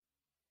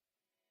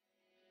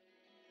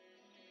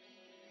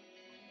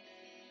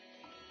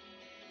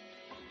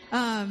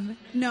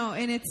No,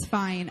 and it's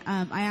fine.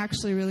 I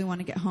actually really want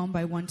to get home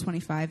by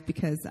 1:25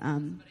 because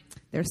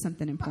there's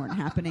something important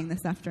happening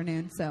this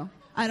afternoon. So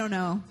I don't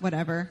know,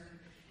 whatever.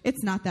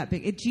 It's not that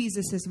big.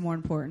 Jesus is more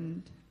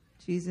important.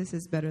 Jesus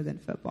is better than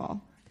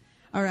football.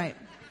 All right.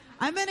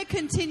 I'm going to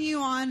continue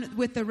on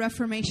with the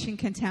Reformation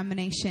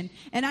contamination,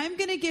 and I'm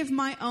going to give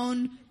my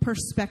own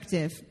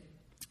perspective.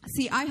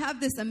 See, I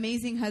have this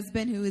amazing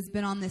husband who has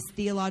been on this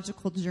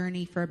theological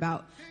journey for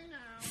about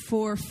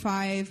 4,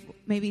 5,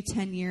 maybe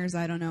 10 years.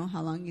 I don't know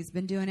how long he's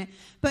been doing it.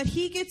 But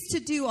he gets to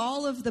do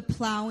all of the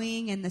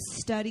plowing and the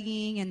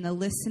studying and the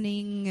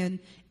listening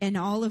and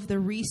all of the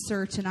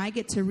research, and I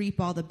get to reap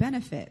all the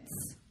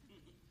benefits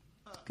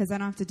because I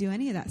don't have to do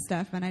any of that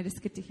stuff, and I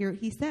just get to hear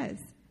what he says.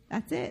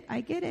 That's it.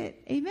 I get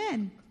it.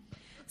 Amen.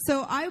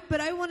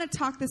 But I want to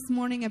talk this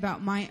morning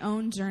about my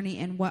own journey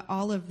and what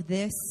all of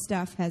this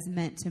stuff has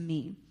meant to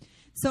me.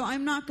 So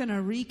I'm not going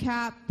to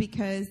recap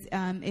because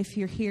if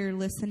you're here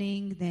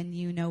listening, then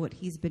you know what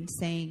he's been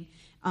saying.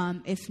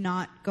 If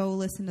not, go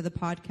listen to the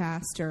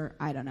podcast or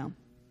I don't know.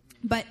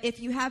 But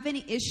if you have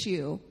any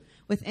issue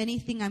with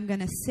anything I'm going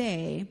to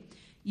say,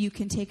 you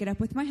can take it up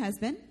with my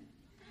husband.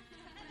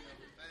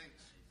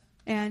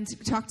 And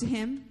talk to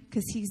him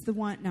because he's the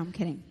one. No, I'm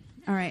kidding.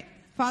 All right.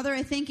 Father,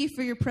 I thank you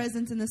for your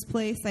presence in this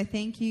place. I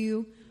thank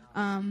you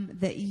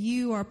that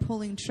you are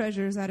pulling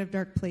treasures out of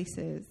dark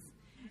places.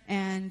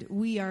 And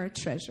we are a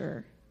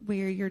treasure.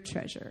 We are your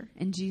treasure.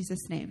 In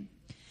Jesus' name.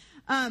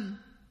 I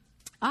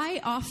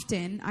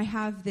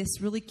have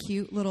this really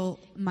cute little,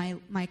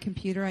 my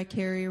computer I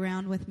carry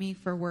around with me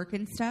for work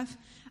and stuff.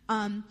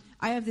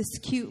 I have this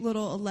cute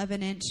little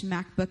 11-inch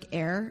MacBook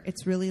Air.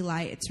 It's really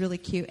light. It's really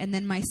cute. And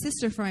then my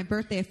sister, for my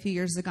birthday a few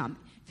years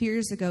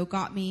ago,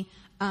 got me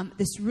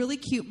this really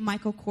cute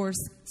Michael Kors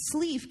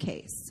sleeve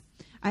case.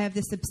 I have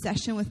this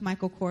obsession with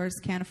Michael Kors.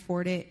 Can't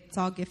afford it. It's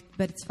all gift,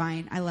 but it's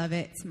fine. I love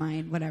it. It's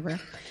mine. Whatever.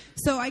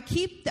 So I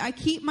keep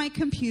my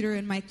computer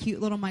in my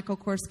cute little Michael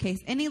Kors case.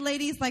 Any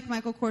ladies like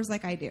Michael Kors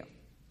like I do?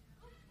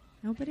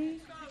 Nobody?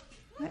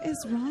 What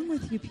is wrong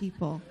with you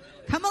people?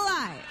 Come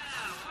alive.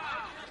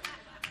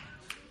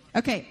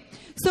 Okay.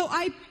 So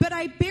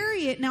I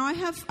bury it. Now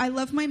I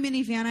love my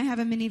minivan. I have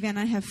a minivan.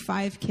 I have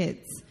 5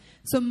 kids.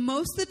 So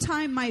most of the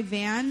time my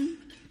van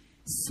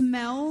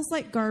smells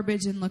like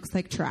garbage and looks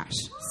like trash.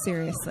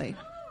 Seriously.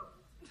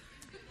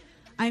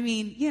 I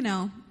mean,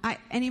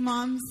 any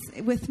moms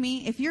with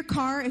me? If you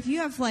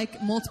have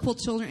like multiple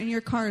children and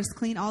your car is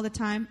clean all the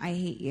time, I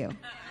hate you.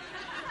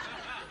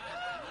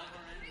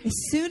 As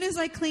soon as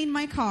I clean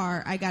my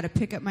car, I got to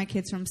pick up my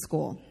kids from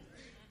school.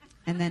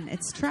 And then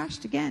it's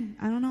trashed again.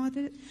 I don't know what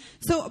it is.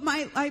 So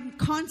I'm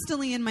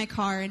constantly in my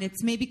car, and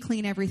it's maybe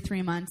clean every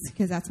 3 months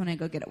because that's when I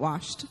go get it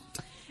washed.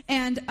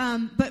 And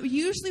but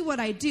usually what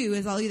I do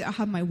is I'll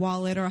have my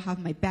wallet or I'll have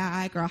my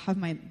bag or I'll have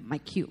my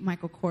cute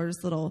Michael Kors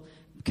little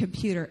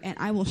computer, and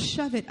I will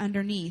shove it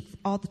underneath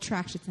all the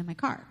trash that's in my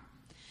car.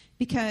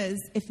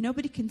 Because if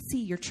nobody can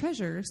see your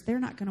treasures, they're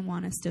not going to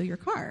want to steal your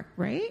car,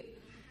 right?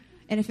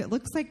 And if it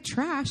looks like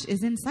trash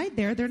is inside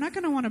there, they're not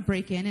going to want to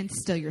break in and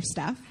steal your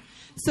stuff.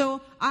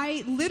 So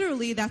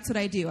that's what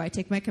I do. I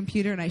take my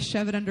computer and I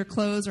shove it under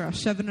clothes or I'll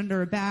shove it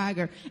under a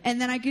bag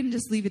and then I can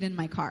just leave it in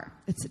my car.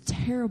 It's a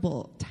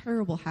terrible,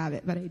 terrible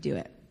habit, but I do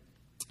it.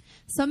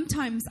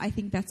 Sometimes I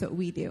think that's what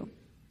we do.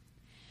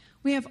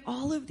 We have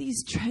all of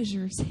these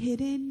treasures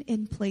hidden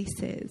in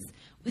places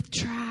with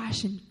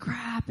trash and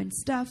crap and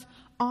stuff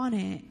on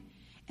it.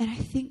 And I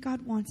think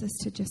God wants us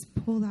to just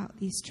pull out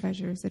these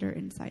treasures that are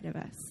inside of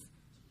us.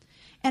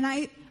 And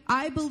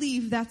I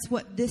believe that's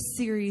what this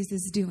series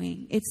is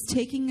doing. It's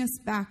taking us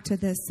back to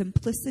the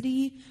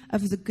simplicity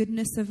of the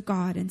goodness of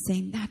God and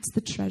saying, that's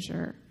the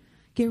treasure.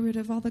 Get rid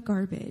of all the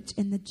garbage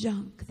and the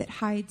junk that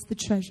hides the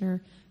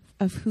treasure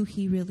of who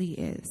he really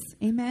is.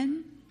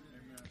 Amen?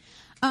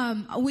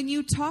 When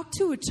you talk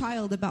to a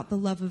child about the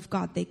love of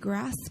God, they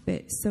grasp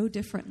it so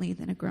differently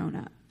than a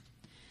grown-up.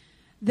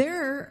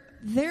 Their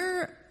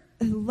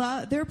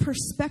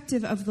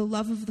perspective of the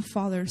love of the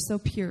Father is so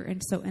pure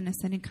and so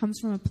innocent. It comes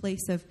from a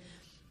place of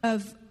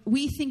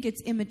we think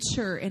it's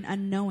immature and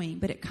unknowing,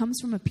 but it comes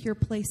from a pure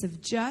place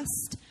of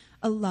just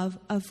a love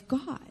of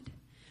God.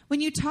 When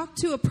you talk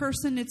to a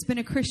person that's been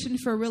a Christian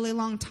for a really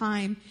long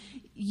time,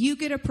 you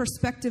get a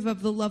perspective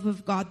of the love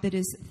of God that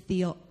is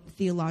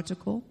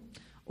theological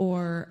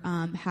or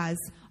has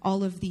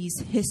all of these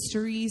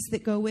histories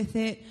that go with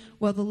it.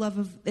 Well, the love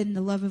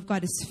of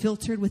God is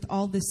filtered with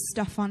all this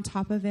stuff on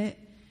top of it.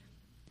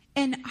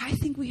 And I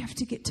think we have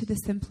to get to the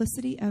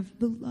simplicity of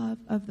the love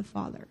of the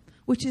Father,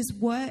 which is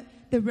what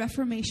the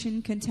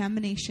Reformation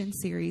Contamination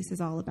series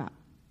is all about.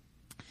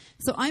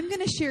 So I'm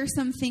going to share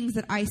some things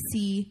that I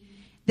see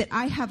that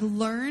I have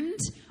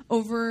learned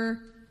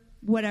over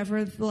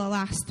whatever the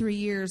last 3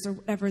 years or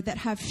whatever that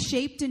have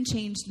shaped and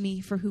changed me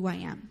for who I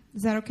am.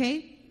 Is that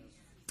okay?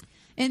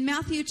 In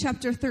Matthew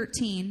chapter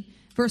 13,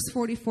 verse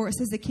 44, it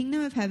says, "The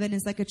kingdom of heaven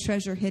is like a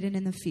treasure hidden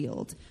in the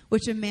field,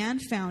 which a man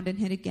found and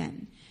hid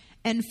again.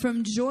 And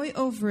from joy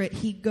over it,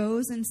 he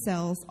goes and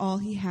sells all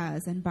he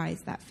has and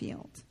buys that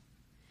field."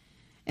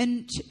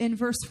 And in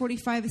verse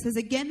 45, it says,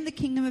 "Again, the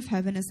kingdom of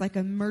heaven is like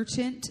a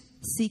merchant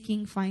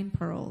seeking fine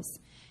pearls.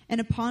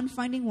 And upon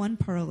finding one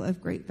pearl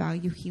of great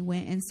value, he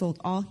went and sold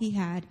all he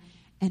had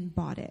and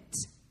bought it."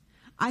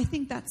 I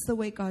think that's the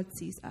way God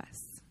sees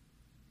us.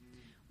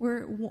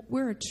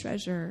 We're a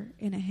treasure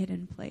in a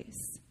hidden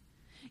place.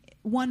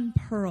 One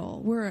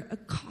pearl, we're a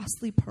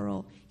costly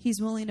pearl. He's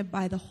willing to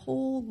buy the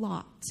whole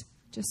lot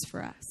just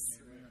for us.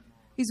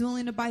 He's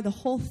willing to buy the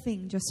whole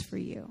thing just for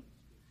you.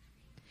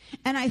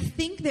 And I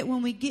think that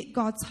when we get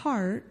God's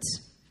heart,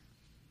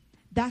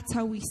 that's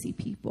how we see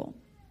people.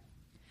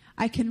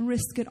 I can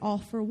risk it all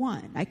for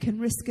one. I can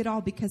risk it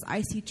all because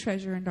I see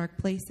treasure in dark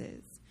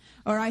places.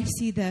 Or I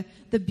see the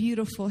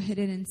beautiful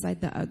hidden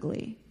inside the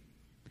ugly.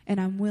 And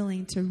I'm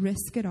willing to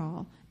risk it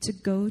all to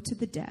go to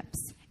the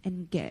depths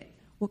and get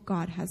what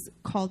God has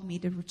called me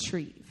to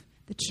retrieve,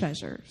 the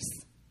treasures.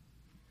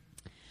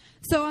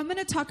 So I'm going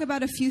to talk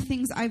about a few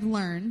things I've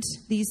learned,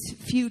 these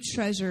few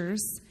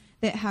treasures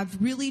that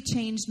have really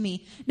changed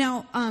me.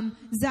 Now,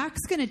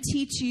 Zach's going to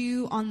teach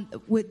you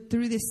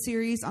through this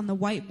series on the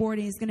whiteboard,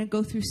 and he's going to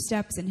go through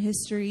steps in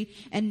history,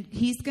 and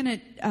he's going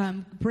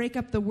to break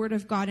up the Word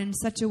of God in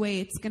such a way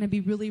it's going to be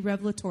really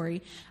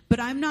revelatory. But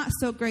I'm not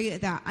so great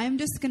at that. I'm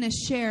just going to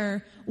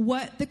share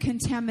what the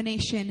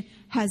contamination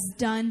has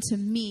done to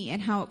me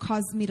and how it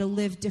caused me to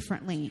live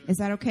differently. Is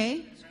that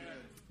okay?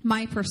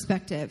 My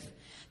perspective.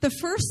 The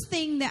first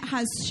thing that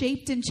has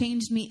shaped and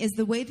changed me is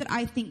the way that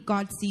I think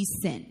God sees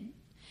sin.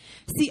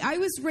 See, I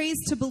was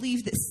raised to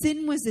believe that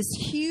sin was this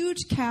huge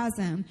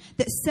chasm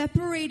that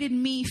separated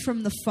me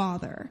from the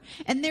Father.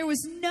 And there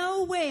was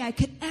no way I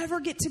could ever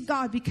get to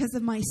God because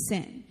of my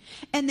sin.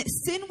 And that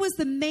sin was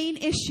the main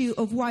issue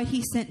of why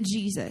he sent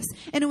Jesus.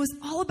 And it was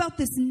all about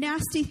this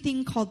nasty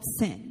thing called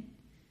sin.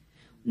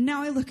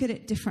 Now I look at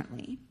it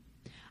differently.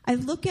 I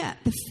look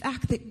at the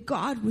fact that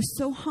God was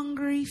so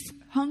hungry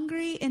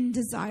and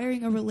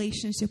desiring a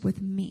relationship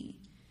with me.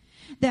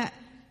 That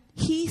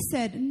he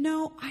said,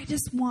 no, I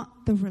just want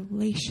the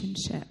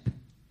relationship.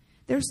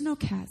 There's no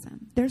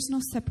chasm. There's no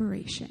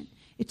separation.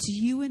 It's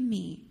you and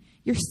me.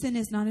 Your sin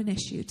is not an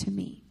issue to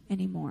me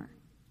anymore.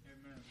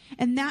 Amen.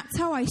 And that's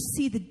how I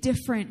see the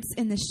difference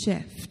in the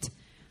shift.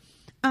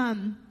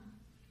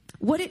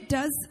 What it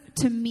does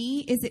to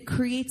me is it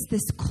creates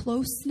this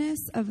closeness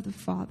of the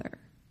Father.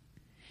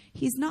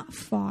 He's not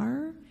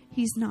far.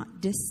 He's not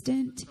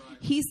distant.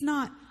 He's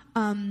not...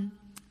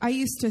 I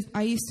used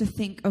to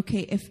think, okay,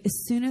 if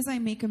as soon as I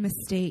make a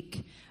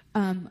mistake,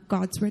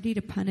 God's ready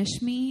to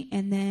punish me,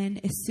 and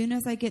then as soon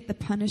as I get the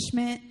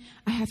punishment,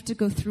 I have to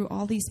go through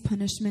all these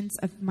punishments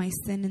of my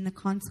sin and the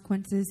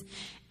consequences,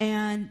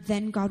 and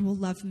then God will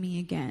love me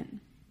again.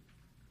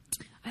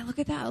 I look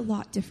at that a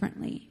lot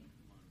differently.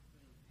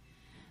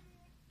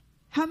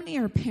 How many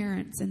are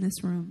parents in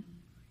this room?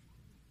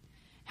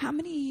 How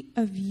many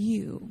of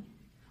you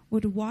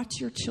would watch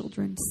your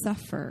children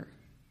suffer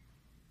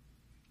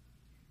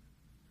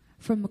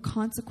from a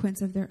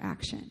consequence of their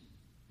action?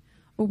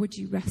 Or would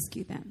you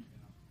rescue them?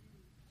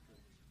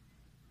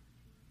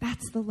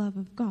 That's the love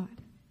of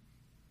God.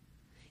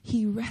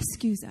 He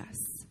rescues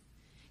us.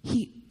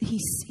 He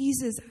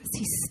seizes us.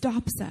 He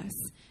stops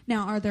us.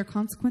 Now, are there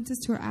consequences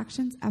to our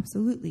actions?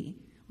 Absolutely.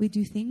 We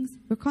do things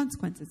with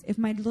consequences. If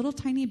my little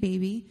tiny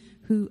baby,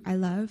 who I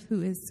love,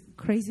 who is a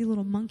crazy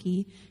little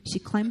monkey, she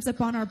climbs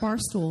up on our bar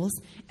stools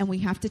and we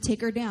have to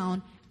take her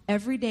down,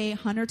 every day,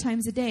 100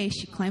 times a day,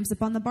 she climbs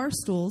up on the bar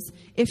stools.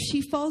 If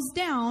she falls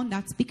down,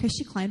 that's because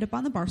she climbed up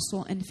on the bar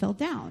stool and fell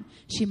down.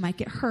 She might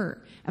get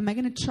hurt. Am I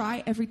going to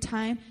try every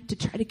time to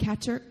try to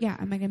catch her? Yeah.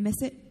 Am I going to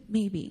miss it?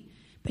 Maybe.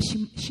 But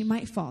she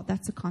might fall.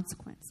 That's a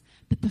consequence.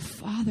 But the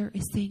Father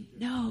is saying,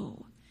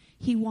 no.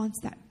 He wants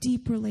that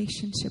deep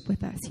relationship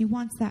with us. He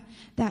wants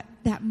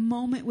that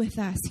moment with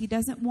us. He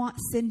doesn't want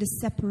sin to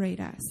separate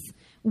us.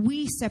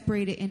 We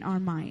separate it in our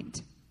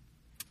mind.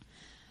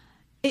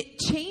 It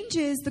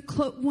changes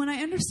when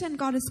I understand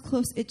God is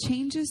close, it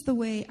changes the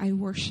way I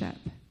worship.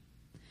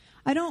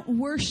 I don't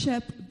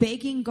worship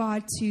begging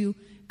God to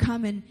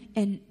come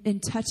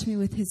and touch me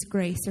with his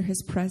grace or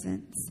his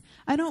presence.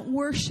 I don't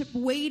worship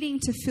waiting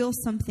to feel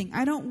something.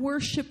 I don't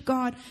worship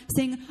God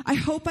saying, I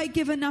hope I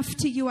give enough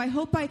to you. I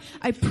hope I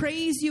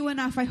praise you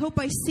enough. I hope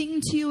I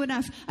sing to you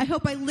enough. I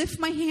hope I lift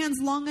my hands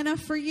long enough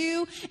for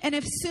you. And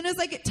as soon as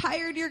I get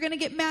tired, you're going to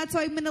get mad, so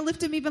I'm going to lift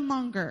them even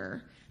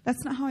longer.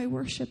 That's not how I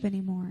worship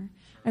anymore.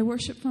 I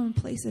worship from a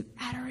place of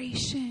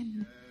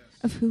adoration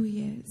of who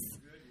he is.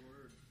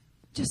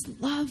 Just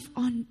love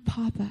on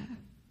Papa.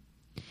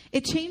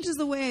 It changes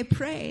the way I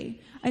pray.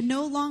 I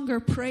no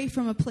longer pray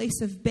from a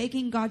place of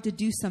begging God to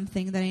do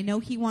something that I know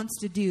he wants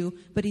to do,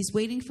 but he's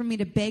waiting for me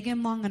to beg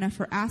him long enough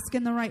or ask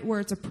in the right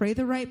words or pray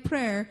the right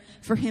prayer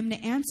for him to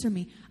answer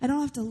me. I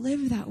don't have to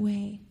live that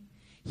way.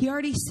 He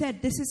already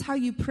said, this is how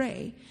you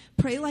pray.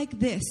 Pray like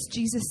this.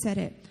 Jesus said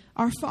it.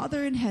 Our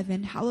Father in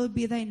heaven, hallowed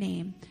be thy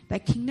name. Thy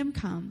kingdom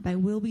come, thy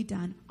will be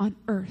done on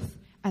earth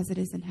as it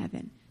is in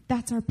heaven.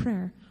 That's our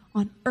prayer.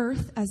 on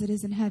earth as it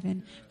is in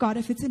heaven. God,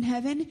 if it's in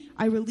heaven,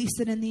 I release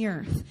it in the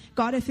earth.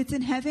 God, if it's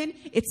in heaven,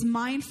 it's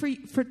mine for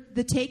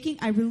the taking.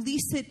 I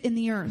release it in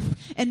the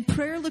earth. And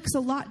prayer looks a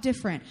lot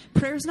different.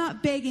 Prayer's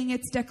not begging,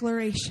 it's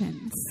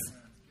declarations.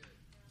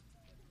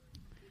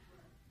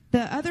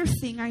 The other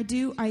thing I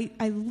do,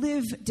 I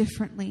live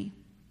differently.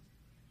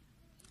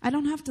 I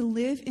don't have to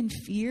live in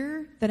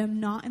fear that I'm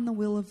not in the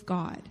will of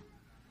God.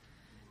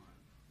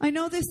 I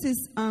know this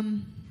is...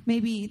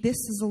 maybe this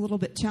is a little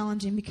bit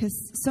challenging because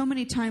so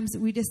many times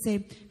we just say,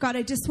 God,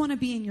 I just want to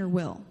be in your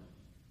will.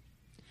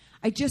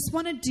 I just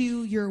want to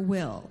do your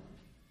will.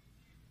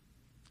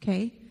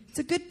 Okay? It's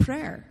a good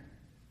prayer.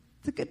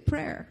 It's a good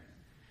prayer.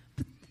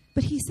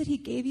 But he said he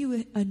gave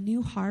you a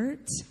new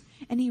heart,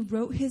 and he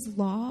wrote his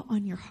law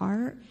on your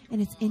heart,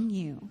 and it's in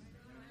you.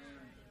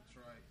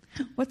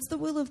 What's the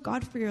will of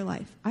God for your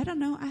life? I don't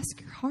know. Ask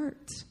your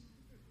heart.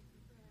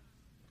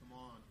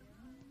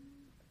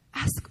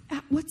 Ask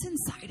what's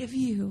inside of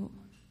you.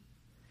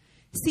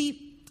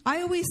 See,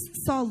 I always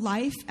saw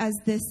life as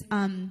this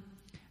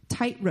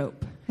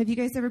tightrope. Have you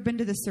guys ever been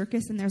to the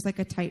circus and there's like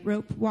a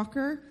tightrope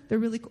walker? They're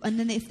really cool. And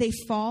then if they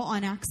fall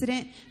on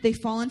accident, they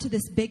fall into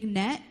this big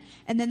net.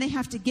 And then they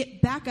have to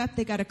get back up.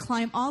 They got to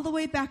climb all the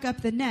way back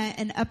up the net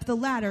and up the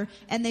ladder.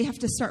 And they have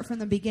to start from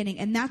the beginning.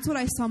 And that's what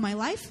I saw my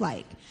life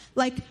like.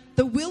 Like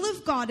the will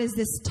of God is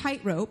this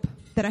tightrope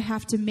that I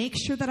have to make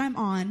sure that I'm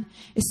on.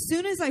 As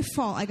soon as I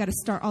fall, I got to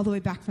start all the way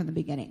back from the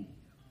beginning.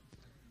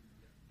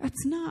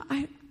 That's not,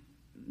 I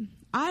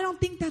don't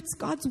think that's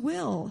God's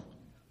will.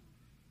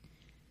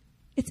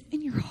 It's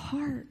in your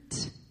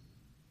heart.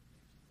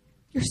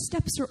 Your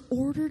steps are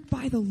ordered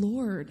by the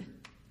Lord.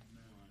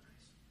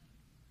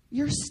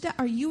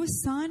 Are you a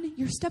son?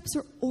 Your steps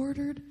are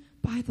ordered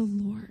by the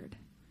Lord.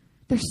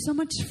 There's so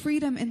much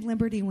freedom and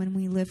liberty when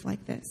we live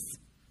like this.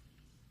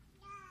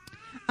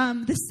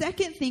 The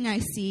second thing I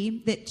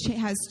see that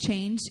has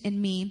changed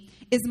in me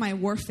is my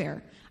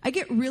warfare. I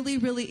get really,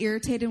 really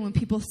irritated when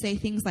people say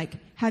things like,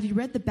 have you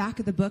read the back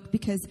of the book?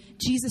 Because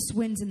Jesus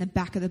wins in the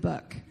back of the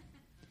book.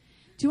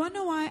 Do you want to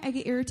know why I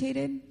get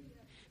irritated?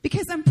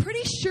 Because I'm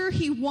pretty sure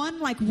he won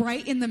like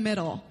right in the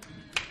middle.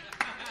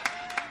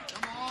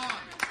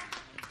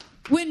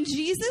 When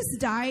Jesus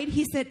died,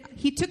 he said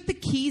he took the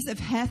keys of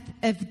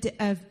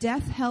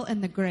death, hell,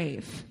 and the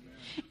grave.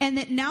 And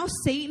that now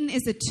Satan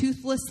is a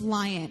toothless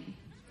lion.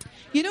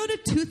 You know what a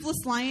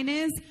toothless lion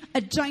is?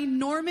 A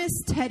ginormous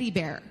teddy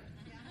bear.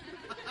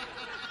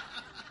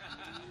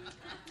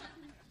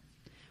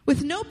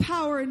 With no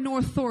power nor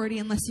authority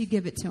unless you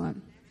give it to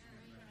him.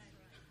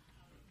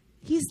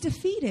 He's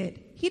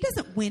defeated. He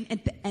doesn't win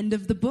at the end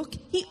of the book.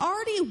 He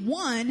already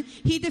won.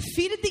 He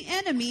defeated the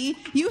enemy.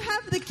 You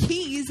have the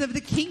keys of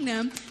the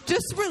kingdom.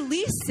 Just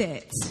release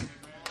it.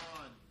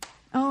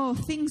 Oh,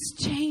 things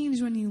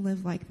change when you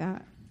live like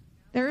that.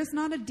 There is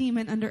not a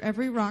demon under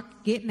every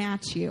rock getting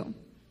at you.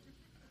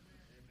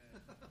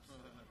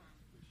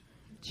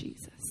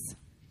 Jesus.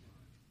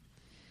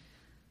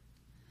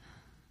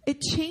 It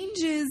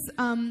changes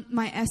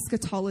my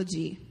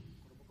eschatology.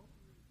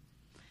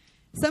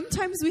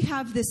 Sometimes we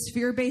have this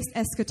fear-based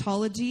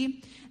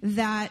eschatology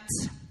that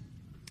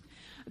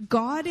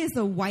God is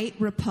a white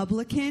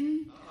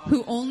Republican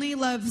who only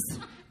loves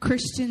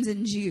Christians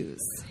and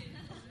Jews.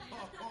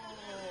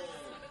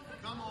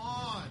 Come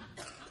on.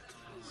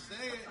 Say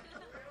it.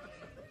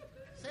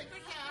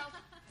 Sacred cow.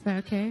 Is that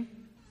okay?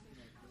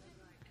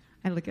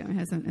 I look at my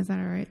husband. Is that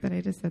all right that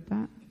I just said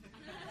that?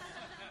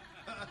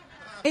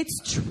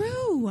 It's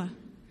true.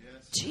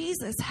 Yes.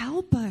 Jesus,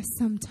 help us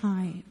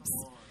sometimes.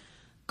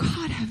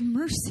 God, have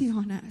mercy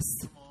on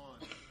us.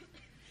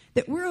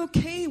 That we're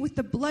okay with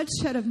the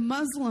bloodshed of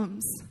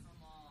Muslims.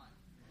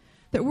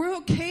 That we're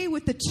okay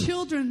with the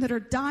children that are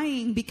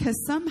dying because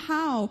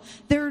somehow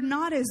they're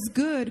not as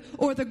good,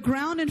 or the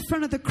ground in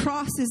front of the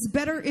cross is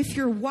better if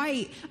you're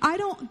white. I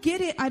don't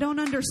get it. I don't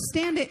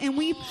understand it. And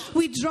we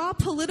draw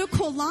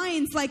political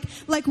lines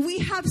like we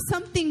have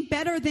something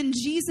better than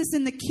Jesus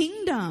in the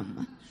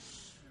kingdom.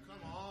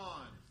 Come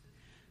on.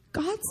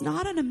 God's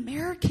not an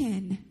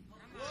American.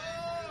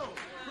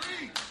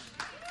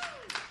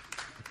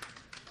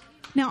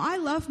 Now, I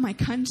love my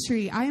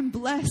country. I am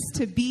blessed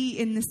to be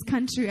in this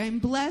country. I'm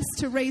blessed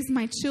to raise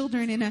my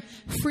children in a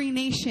free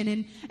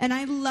nation. And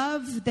I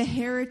love the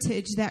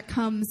heritage that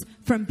comes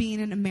from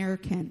being an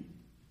American.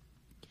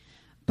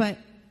 But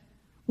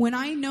when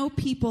I know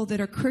people that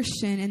are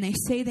Christian and they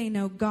say they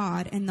know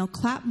God, and they'll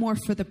clap more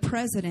for the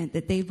president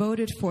that they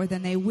voted for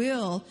than they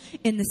will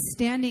in the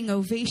standing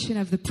ovation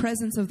of the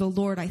presence of the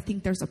Lord, I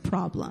think there's a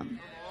problem.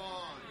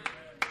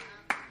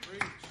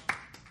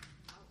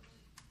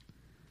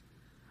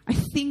 I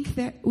think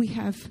that we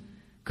have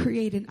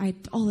created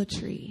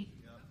idolatry.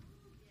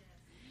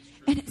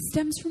 And it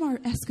stems from our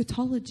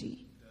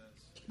eschatology.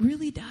 It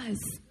really does.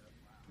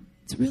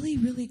 It's really,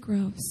 really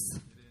gross.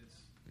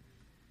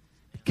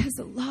 Because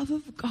the love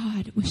of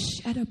God was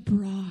shed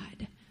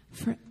abroad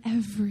for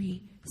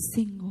every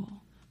single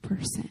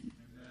person.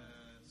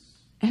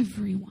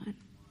 Everyone.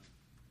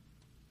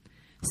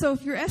 So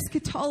if your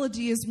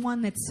eschatology is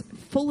one that's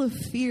full of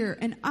fear,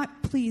 and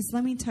please,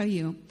 let me tell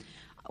you,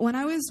 when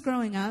I was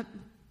growing up,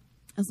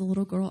 as a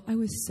little girl, I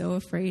was so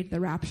afraid the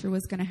rapture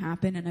was going to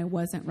happen and I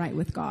wasn't right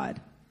with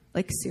God.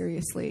 Like,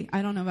 seriously.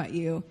 I don't know about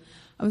you.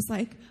 I was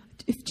like,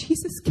 if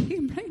Jesus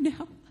came right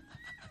now,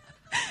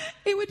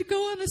 it would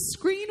go on a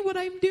screen what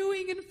I'm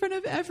doing in front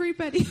of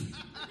everybody.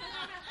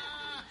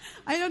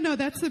 I don't know.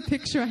 That's the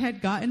picture I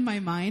had got in my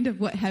mind of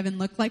what heaven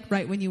looked like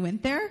right when you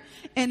went there.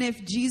 And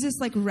if Jesus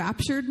like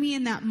raptured me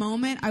in that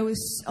moment, I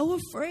was so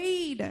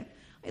afraid.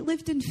 I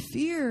lived in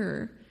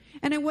fear.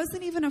 And I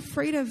wasn't even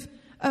afraid of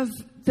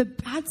the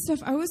bad stuff.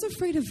 I was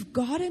afraid of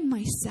God and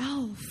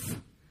myself.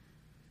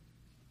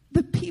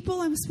 The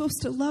people I'm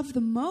supposed to love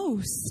the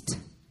most.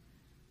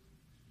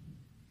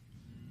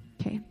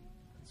 Okay.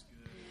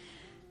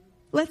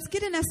 Let's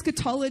get an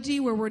eschatology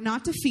where we're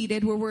not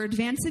defeated, where we're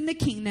advancing the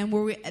kingdom,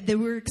 where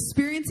we're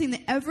experiencing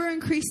the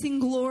ever-increasing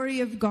glory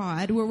of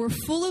God, where we're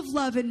full of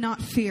love and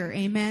not fear.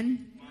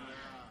 Amen?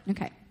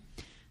 Okay.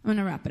 I'm going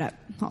to wrap it up.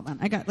 Hold on.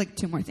 I got like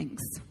 2 more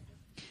things.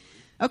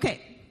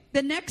 Okay.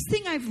 The next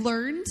thing I've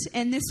learned,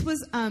 and this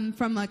was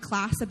from a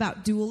class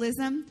about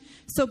dualism.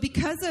 So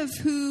because of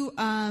who,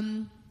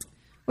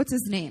 what's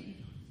his name?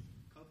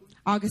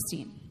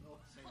 Augustine,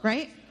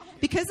 right?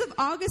 Because of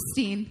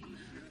Augustine,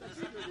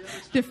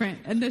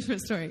 a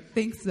different story.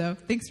 Thanks, though.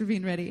 Thanks for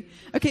being ready.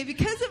 Okay,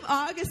 because of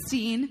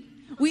Augustine,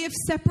 we have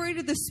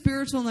separated the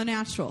spiritual and the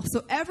natural.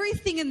 So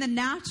everything in the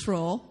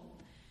natural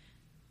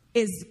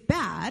is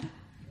bad,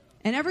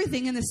 and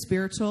everything in the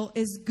spiritual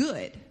is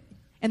good.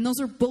 And those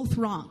are both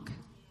wrong.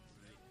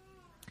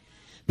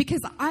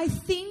 Because I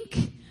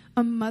think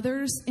a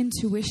mother's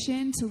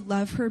intuition to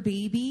love her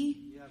baby,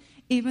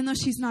 even though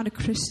she's not a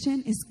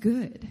Christian, is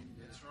good.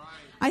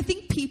 I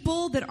think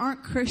people that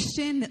aren't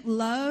Christian that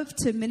love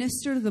to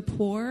minister to the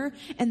poor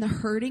and the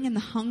hurting and the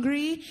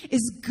hungry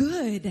is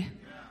good.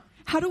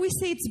 How do we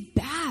say it's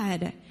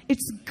bad?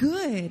 It's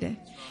good.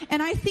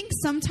 And I think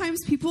sometimes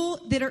people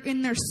that are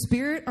in their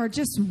spirit are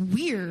just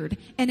weird,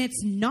 and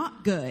it's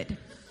not good.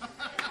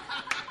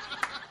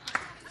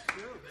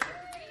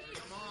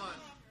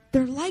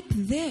 They're like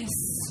this.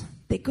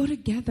 They go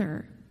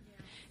together.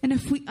 And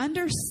if we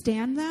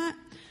understand that,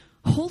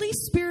 Holy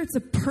Spirit's a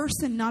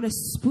person, not a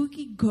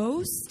spooky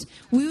ghost,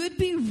 we would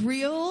be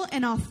real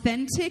and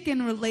authentic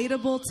and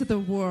relatable to the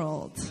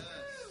world.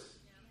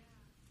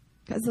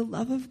 Because the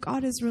love of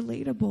God is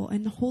relatable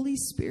and the Holy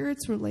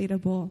Spirit's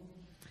relatable.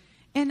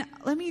 And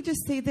let me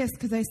just say this,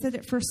 because I said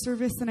it first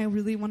service and I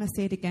really want to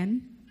say it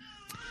again.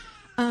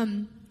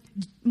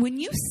 When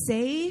you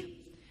say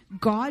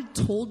God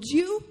told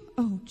you,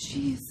 oh,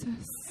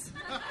 Jesus.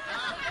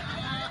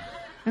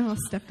 I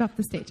almost stepped off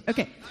the stage.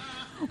 Okay.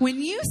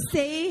 When you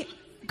say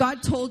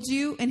God told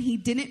you and he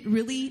didn't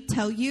really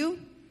tell you,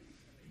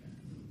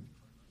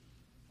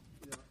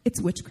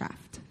 it's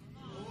witchcraft.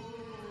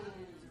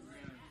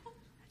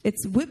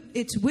 It's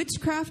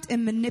witchcraft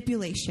and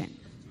manipulation.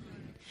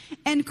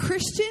 And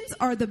Christians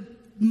are the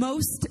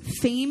most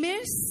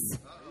famous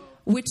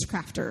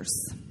witchcrafters.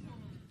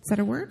 Is that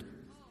a word?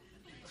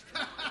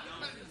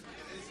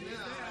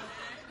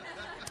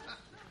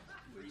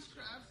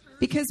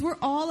 Because we're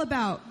all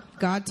about,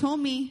 God told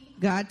me.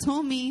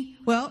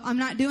 Well, I'm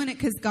not doing it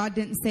because God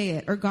didn't say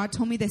it. Or God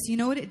told me this. You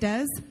know what it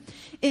does?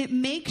 It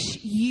makes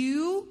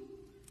you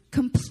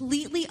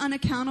completely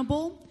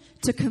unaccountable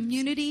to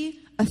community,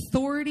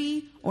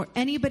 authority, or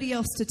anybody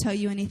else to tell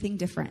you anything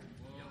different.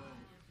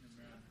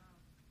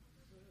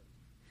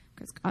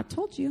 Because God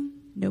told you.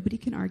 Nobody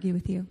can argue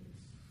with you.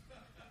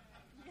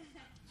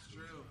 It's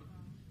true.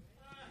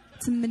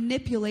 It's a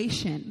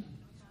manipulation.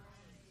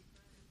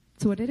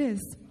 That's what it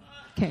is.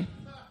 Okay.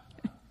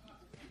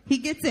 He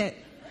gets it.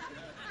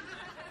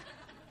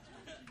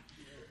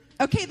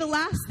 Okay, the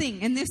last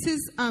thing, and this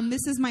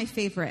is my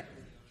favorite.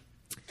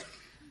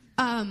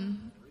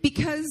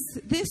 Because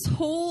this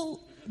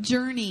whole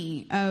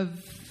journey of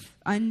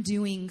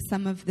undoing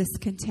some of this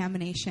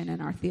contamination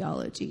in our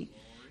theology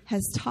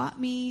has taught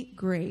me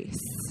grace.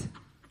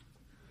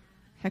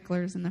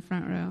 Hecklers in the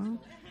front row.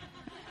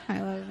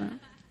 I love them.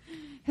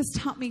 Has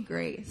taught me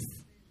grace.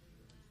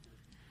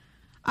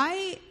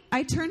 I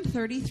turned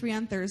 33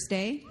 on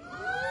Thursday.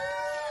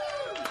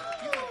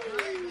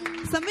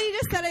 Somebody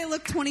just said I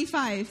look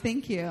 25.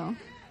 Thank you.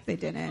 They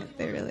didn't.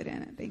 They really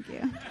didn't. Thank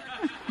you.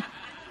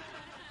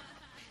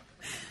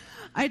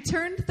 I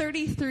turned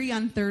 33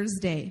 on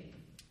Thursday.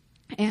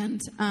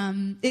 And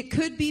it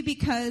could be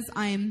because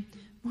I'm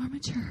more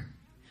mature.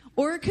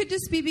 Or it could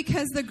just be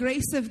because the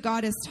grace of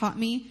God has taught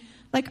me.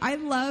 Like, I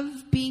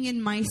love being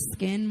in my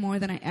skin more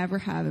than I ever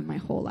have in my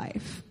whole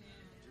life.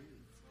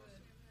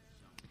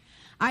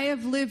 I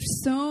have lived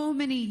so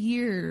many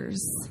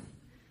years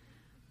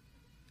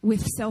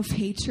with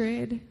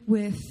self-hatred,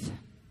 with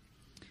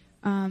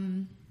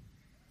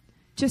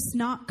just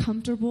not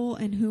comfortable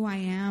in who I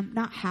am,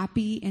 not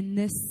happy in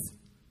this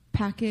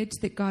package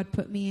that God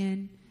put me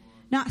in,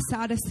 not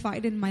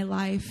satisfied in my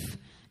life,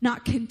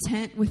 not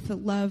content with the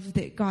love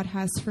that God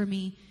has for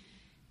me.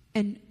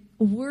 And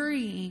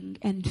worrying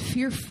and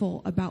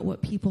fearful about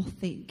what people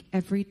think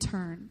every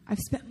turn. I've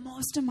spent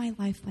most of my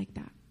life like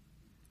that.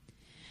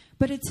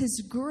 But it's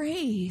His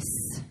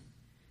grace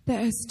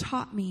that has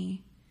taught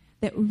me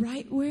that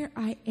right where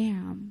I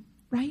am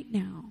right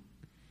now,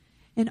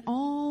 and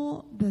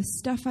all the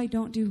stuff I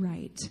don't do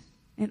right,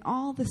 and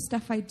all the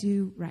stuff I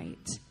do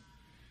right,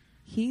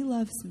 He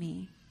loves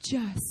me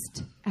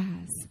just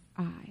as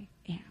I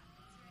am.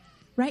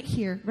 Right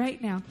here, right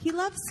now. He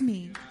loves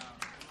me.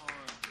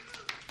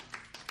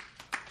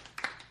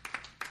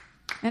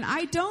 And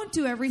I don't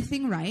do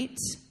everything right.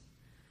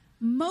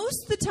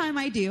 Most of the time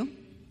I do.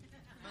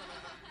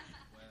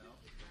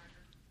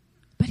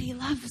 But He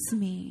loves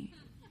me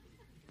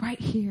right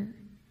here.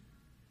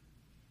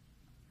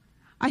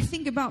 I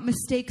think about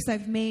mistakes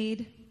I've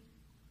made.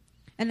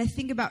 And I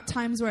think about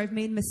times where I've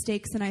made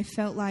mistakes and I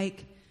felt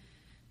like,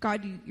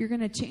 God, you're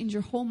going to change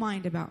your whole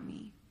mind about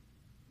me.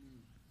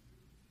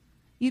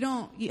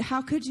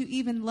 How could you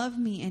even love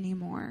me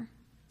anymore?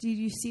 Do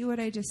you see what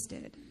I just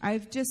did?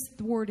 I've just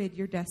thwarted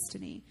your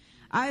destiny.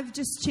 I've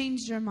just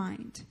changed your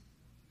mind.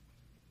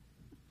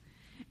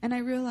 And I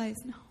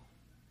realized, no.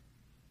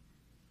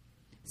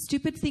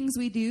 Stupid things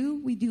we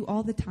do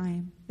all the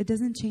time. It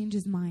doesn't change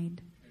His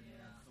mind.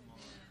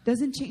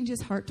 Doesn't change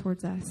His heart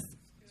towards us.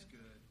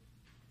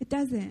 It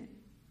doesn't.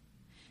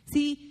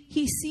 See,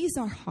 He sees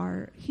our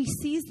heart. He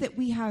sees that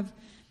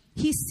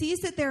He sees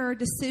that there are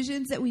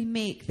decisions that we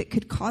make that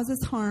could cause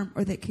us harm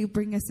or that could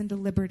bring us into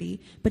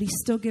liberty, but He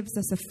still gives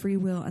us a free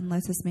will and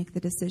lets us make the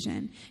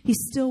decision. He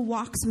still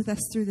walks with us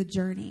through the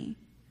journey.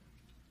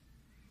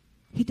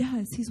 He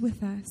does. He's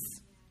with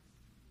us.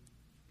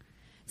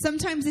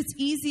 Sometimes it's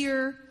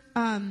easier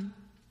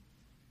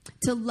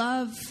to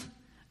love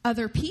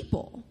other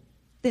people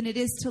than it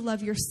is to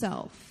love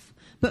yourself.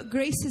 But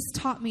grace has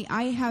taught me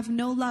I have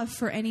no love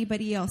for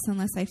anybody else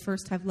unless I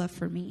first have love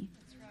for me.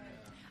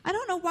 I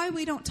don't know why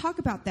we don't talk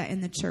about that in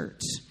the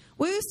church.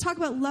 We always talk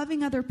about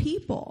loving other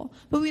people,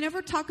 but we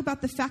never talk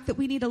about the fact that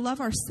we need to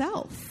love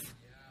ourselves.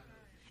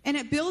 And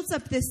it builds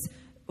up this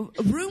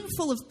room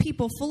full of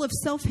people full of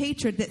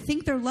self-hatred that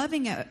think they're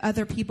loving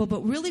other people,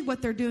 but really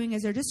what they're doing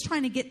is they're just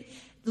trying to get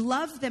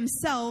love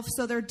themselves,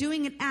 so they're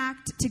doing an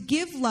act to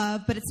give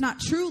love, but it's not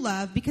true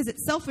love because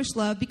it's selfish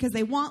love because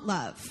they want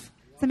love.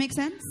 Does that make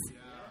sense?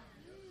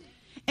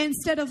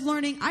 Instead of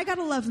learning, I got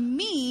to love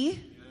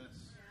me,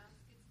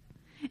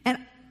 and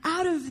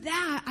out of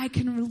that, I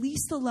can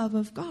release the love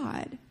of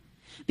God.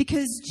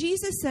 Because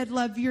Jesus said,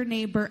 love your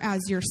neighbor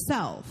as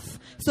yourself.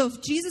 So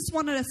if Jesus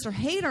wanted us to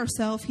hate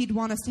ourselves, He'd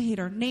want us to hate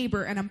our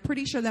neighbor. And I'm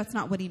pretty sure that's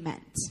not what He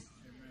meant.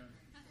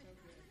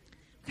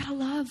 We've got to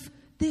love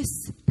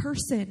this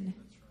person.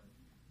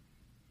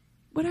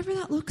 Whatever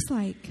that looks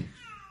like.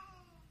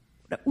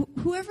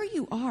 Whoever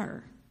you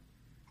are.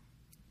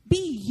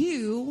 Be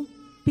you,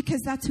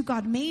 because that's who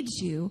God made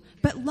you.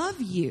 But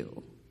love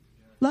you.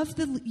 Love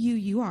the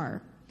you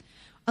are.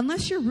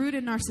 Unless you're rude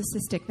and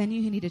narcissistic, then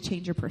you need to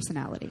change your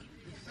personality.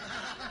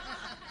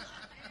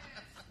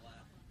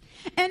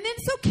 And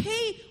it's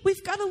okay.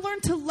 We've got to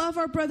learn to love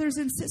our brothers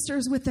and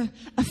sisters with a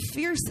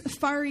fierce,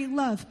 fiery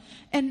love.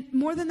 And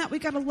more than that,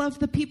 we've got to love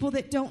the people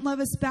that don't love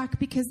us back,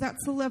 because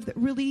that's the love that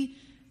really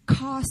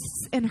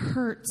costs and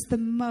hurts the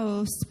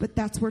most. But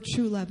that's where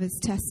true love is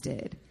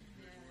tested.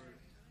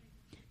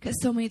 Because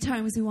so many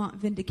times we want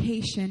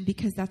vindication,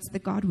 because that's the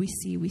God we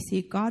see. We see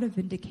a God of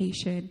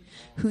vindication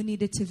who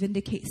needed to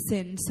vindicate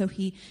sin. So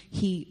he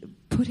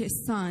put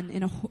His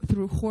Son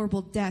through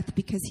horrible death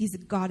because He's a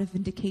God of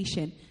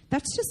vindication.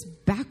 That's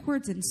just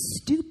backwards and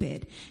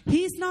stupid.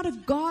 He's not a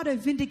God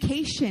of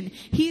vindication.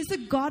 He's a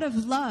God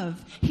of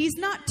love. He's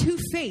not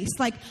two-faced.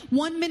 Like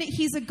 1 minute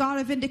He's a God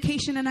of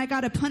vindication and I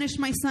got to punish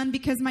my son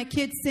because my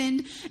kid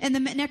sinned. And the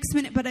next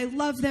minute, but I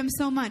love them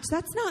so much.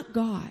 That's not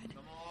God.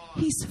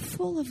 He's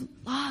full of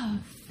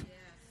love.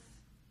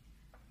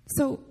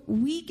 So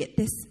we get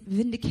this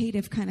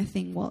vindicative kind of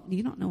thing. Well,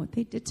 you don't know what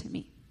they did to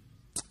me.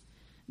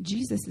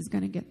 Jesus is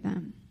going to get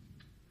them.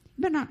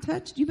 You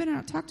better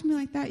not talk to me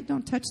like that. You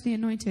don't touch the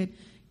anointed. You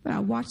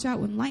better watch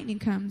out when lightning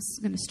comes. It's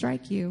going to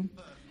strike you.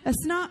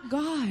 That's not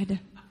God.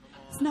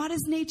 It's not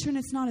His nature and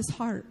it's not His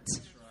heart.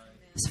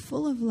 It's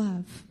full of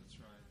love.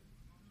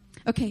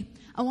 Okay,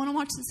 I want to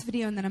watch this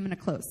video and then I'm going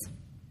to close.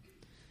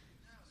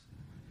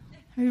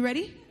 Are you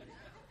ready?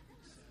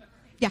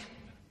 Yeah.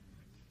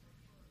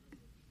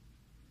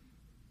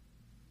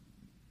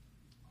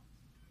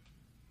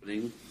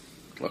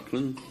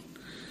 Lachlan.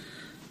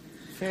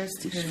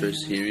 His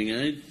first hearing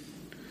aid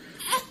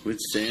with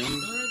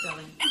sound.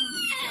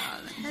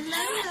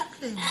 Hello,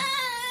 Lachlan.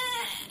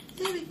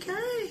 There we go.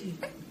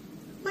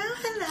 Well,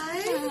 hello.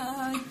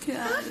 Oh,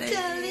 darling.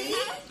 Darling.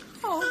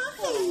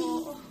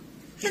 Oh.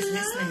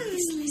 Hello.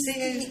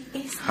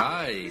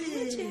 Hi.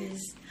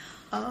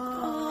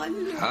 Oh,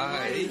 look.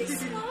 Hi. He's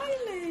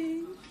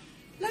smiling.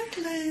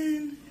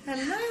 Lachlan.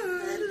 Hello.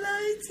 Hello,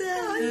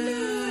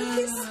 darling.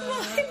 He's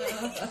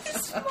smiling.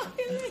 He's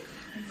smiling.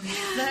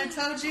 I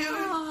told you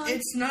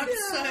it's not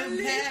so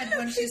bad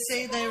once you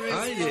see their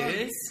response. Hi there.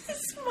 He's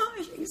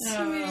smiling,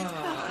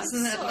 sweetheart.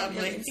 Isn't that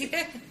lovely?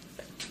 Yeah.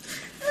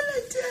 Hello,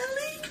 darling.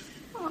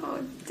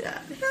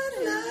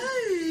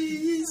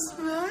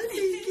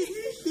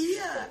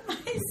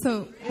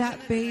 So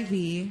that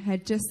baby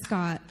had just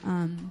got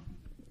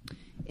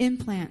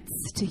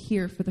implants to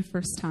hear for the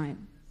first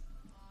time.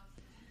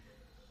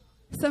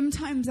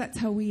 Sometimes that's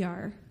how we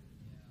are.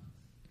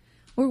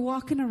 We're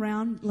walking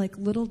around like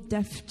little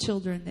deaf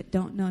children that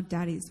don't know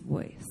Daddy's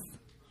voice.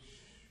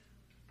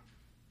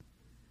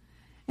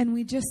 And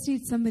we just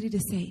need somebody to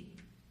say,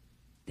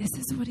 this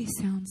is what he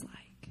sounds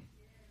like.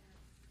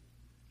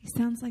 He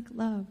sounds like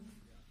love.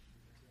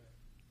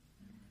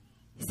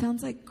 He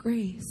sounds like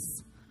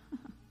grace.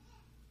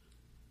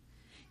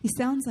 He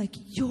sounds like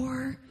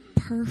you're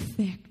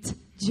perfect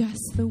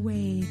just the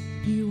way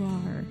you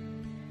are.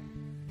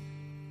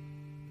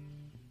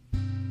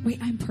 Wait,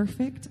 I'm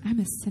perfect? I'm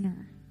a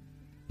sinner.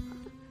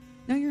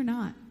 No, you're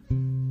not.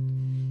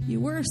 You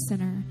were a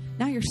sinner.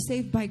 Now you're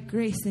saved by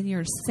grace, and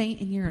you're a saint,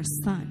 and you're a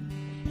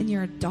son, and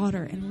you're a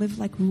daughter, and live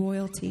like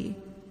royalty.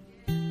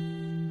 We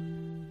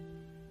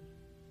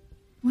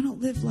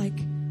don't live like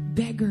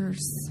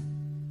beggars,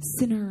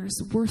 sinners,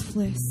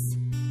 worthless.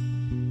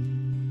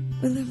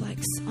 We live like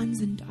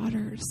sons and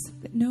daughters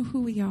that know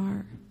who we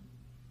are.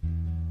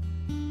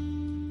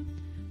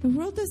 The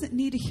world doesn't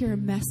need to hear a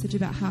message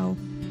about how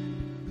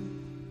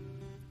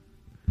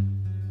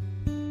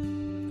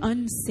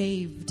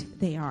unsaved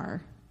they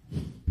are.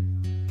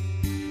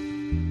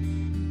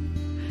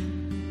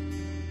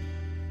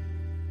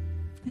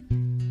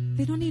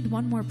 They don't need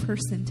one more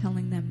person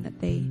telling them that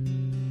they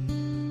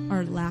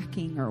are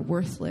lacking or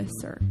worthless,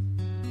 or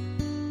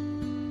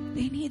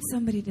they need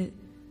somebody to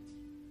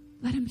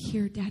let them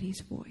hear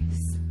Daddy's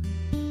voice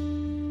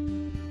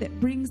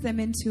that brings them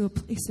into a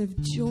place of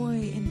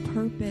joy and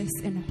purpose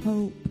and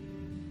hope.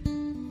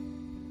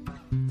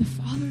 The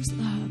Father's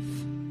love.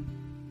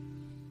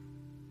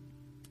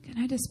 Can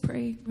I just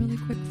pray really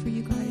quick for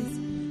you guys?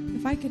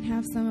 If I can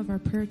have some of our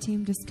prayer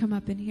team just come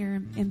up in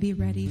here and be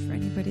ready for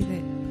anybody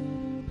that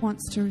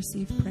wants to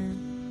receive prayer.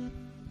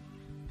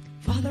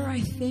 Father,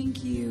 I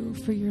thank you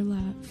for your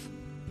love.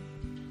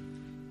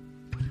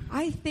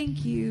 I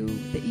thank you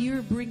that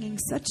you're bringing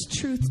such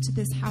truth to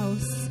this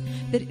house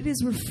that it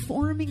is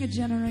reforming a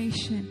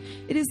generation.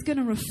 It is going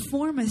to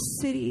reform a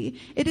city.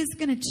 It is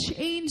going to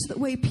change the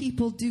way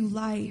people do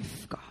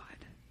life, God.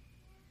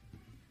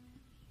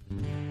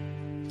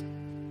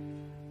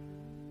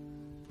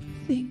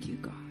 Thank you,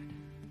 God.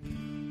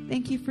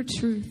 Thank you for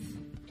truth.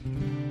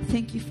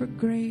 Thank you for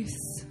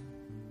grace.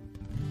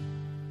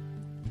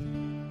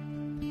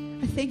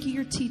 I thank you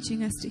you're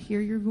teaching us to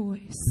hear your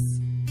voice.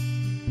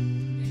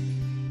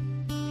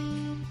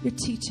 You're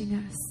teaching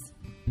us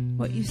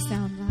what you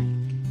sound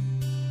like,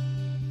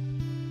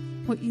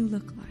 what you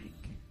look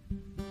like.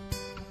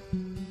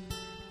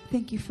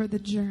 Thank you for the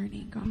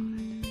journey, God.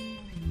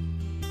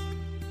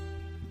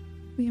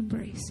 We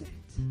embrace it.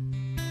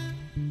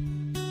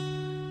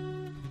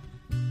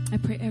 I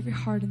pray every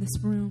heart in this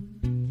room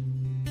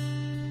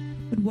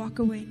would walk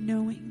away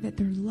knowing that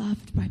they're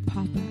loved by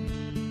Papa.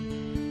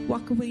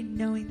 Walk away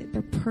knowing that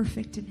they're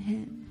perfect in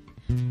Him.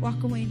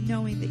 Walk away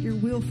knowing that your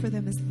will for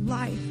them is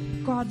life,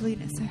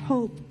 godliness,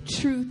 hope,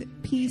 truth,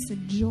 peace,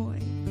 and joy.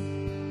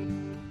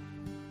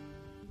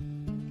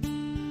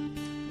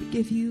 We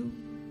give you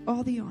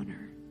all the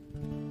honor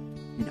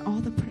and all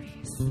the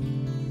praise.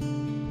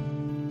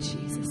 In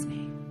Jesus'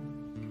 name.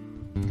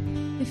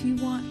 If you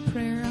want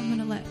prayer, I'm going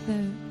to let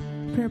the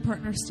prayer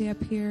partners stay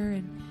up here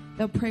and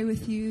they'll pray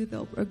with you.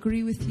 They'll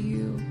agree with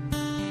you.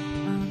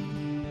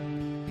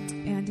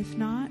 And if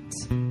not,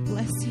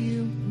 bless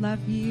you,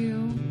 love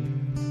you.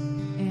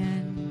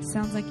 And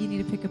sounds like you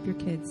need to pick up your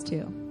kids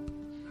too.